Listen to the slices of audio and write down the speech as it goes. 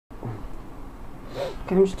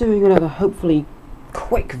Okay, I'm just doing another hopefully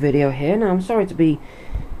quick video here. Now I'm sorry to be,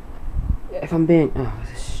 if I'm being, oh,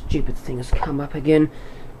 this stupid thing has come up again.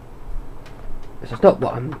 This is not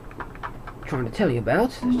what I'm trying to tell you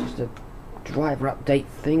about. It's just a driver update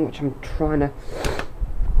thing which I'm trying to,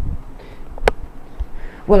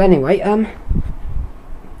 well anyway,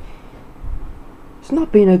 it's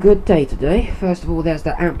not been a good day today. First of all, there's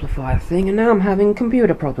that amplifier thing, and now I'm having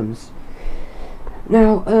computer problems.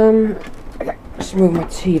 Now, okay, let's move my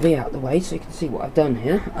TV out of the way so you can see what I've done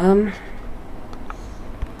here. I'm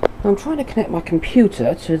trying to connect my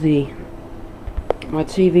computer to my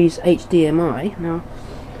TV's HDMI. Now,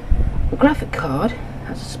 the graphic card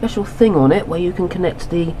has a special thing on it where you can connect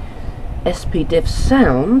the SPDIF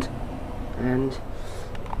sound, and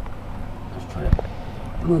let's try to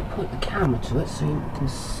put the camera to it so you can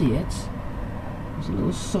see it. There's a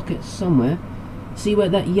little socket somewhere. See where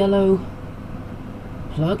that yellow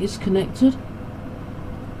plug is connected?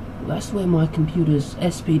 That's where my computer's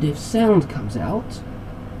SPDIF sound comes out,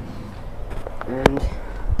 and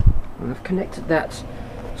I've connected that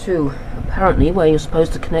to apparently where you're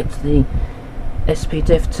supposed to connect the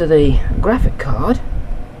SPDIF to the graphic card.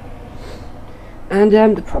 And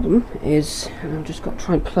the problem is, I've just got to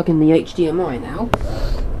try and plug in the HDMI now.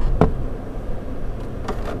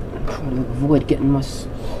 I'm trying to avoid getting my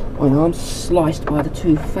arms sliced by the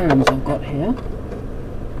two fans I've got here.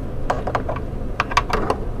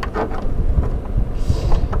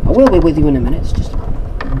 I will be with you in a minute. It's just a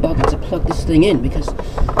bugger to plug this thing in, because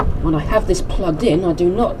when I have this plugged in, I do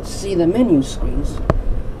not see the menu screens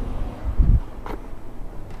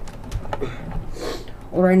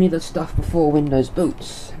or any of the stuff before Windows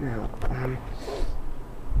boots. Now, of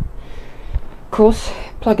course,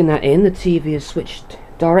 plugging that in, the TV is switched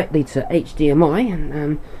directly to HDMI,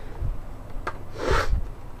 and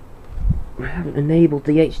I haven't enabled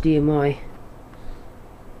the HDMI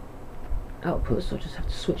output, so I just have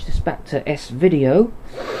to switch this back to S-Video.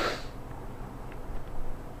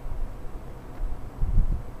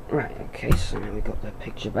 Right, okay, so now we got the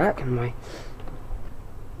picture back, and my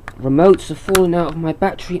remotes are falling out of my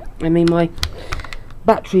battery. My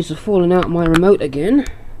batteries are falling out of my remote again.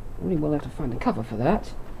 Really will have to find a cover for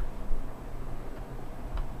that.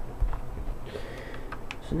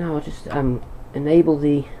 So now I'll just enable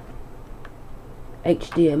the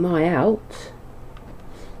HDMI out.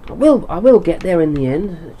 I will get there in the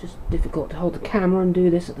end. It's just difficult to hold the camera and do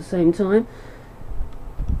this at the same time.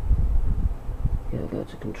 Okay, I'll go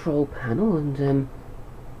to control panel and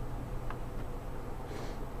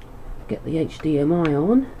get the HDMI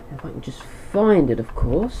on, if I can just find it, of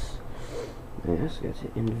course. Let's go to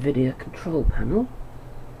nVidia control panel.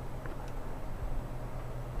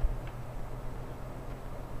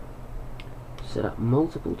 Set up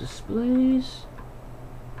multiple displays.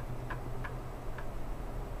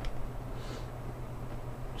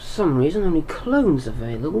 For some reason only clones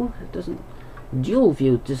available. It doesn't. Dual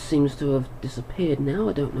view just seems to have disappeared now.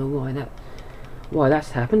 I don't know why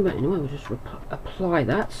that's happened, but anyway, we'll just apply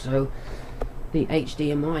that so the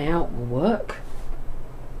HDMI out will work.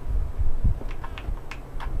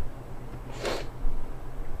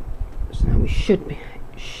 So now we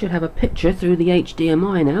should have a picture through the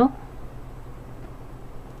HDMI now.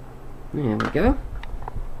 There we go.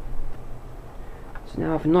 So now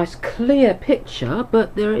I have a nice clear picture,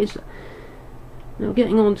 but there is, now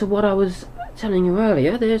getting on to what I was telling you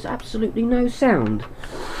earlier, there's absolutely no sound.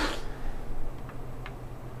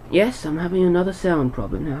 Yes, I'm having another sound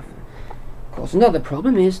problem. Now, of course, another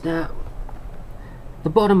problem is that the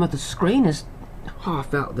bottom of the screen is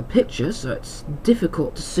half out of the picture, so it's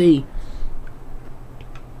difficult to see,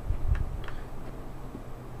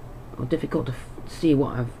 or difficult to see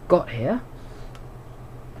what I've got here.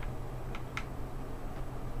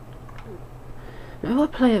 Now, if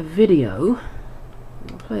I play a video,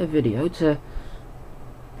 to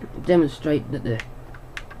demonstrate that the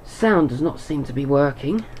sound does not seem to be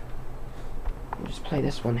working. I'll just play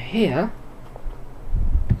this one here.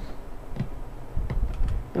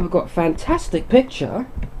 Now I've got a fantastic picture,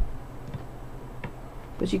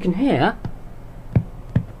 but you can hear,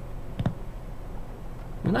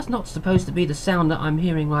 and that's not supposed to be the sound that I'm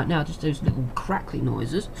hearing right now, just those little crackly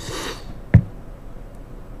noises.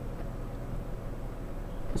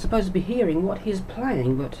 I'm supposed to be hearing what he's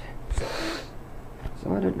playing, but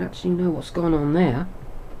so I don't actually know what's going on there.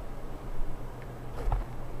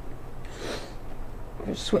 If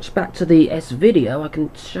I switch back to the S-Video, I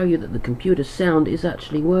can show you that the computer sound is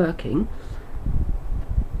actually working.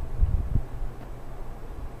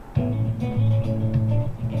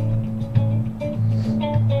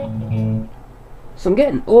 So I'm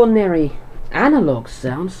getting ordinary analog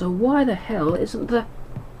sound, so why the hell isn't the...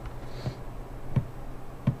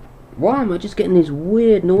 Why am I just getting these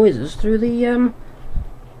weird noises through the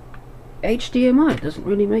HDMI? It doesn't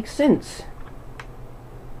really make sense.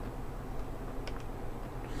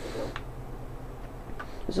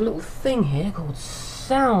 There's a little thing here called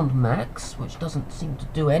soundmax, which doesn't seem to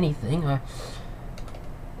do anything. I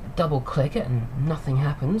double click it and nothing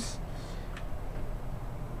happens.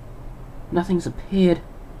 Nothing's appeared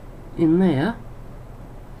in there.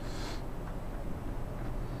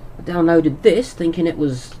 I downloaded this thinking it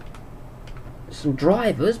was some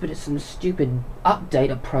drivers, but it's some stupid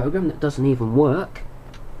updater program that doesn't even work.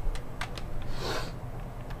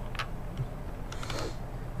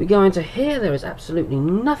 We go into here, there is absolutely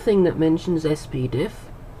nothing that mentions SPDIF.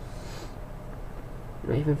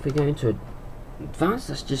 Even if we go into advanced,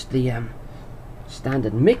 that's just the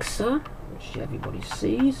standard mixer, which everybody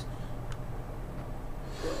sees.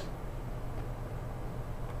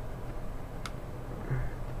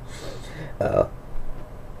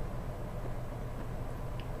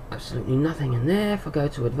 Absolutely nothing in there. If I go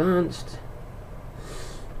to advanced,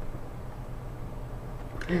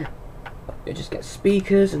 you just get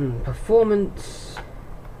speakers and performance.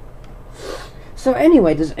 So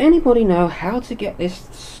anyway, does anybody know how to get this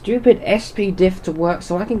stupid SPDIF to work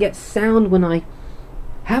so I can get sound when I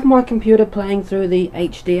have my computer playing through the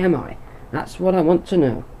HDMI? That's what I want to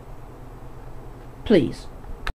know. Please.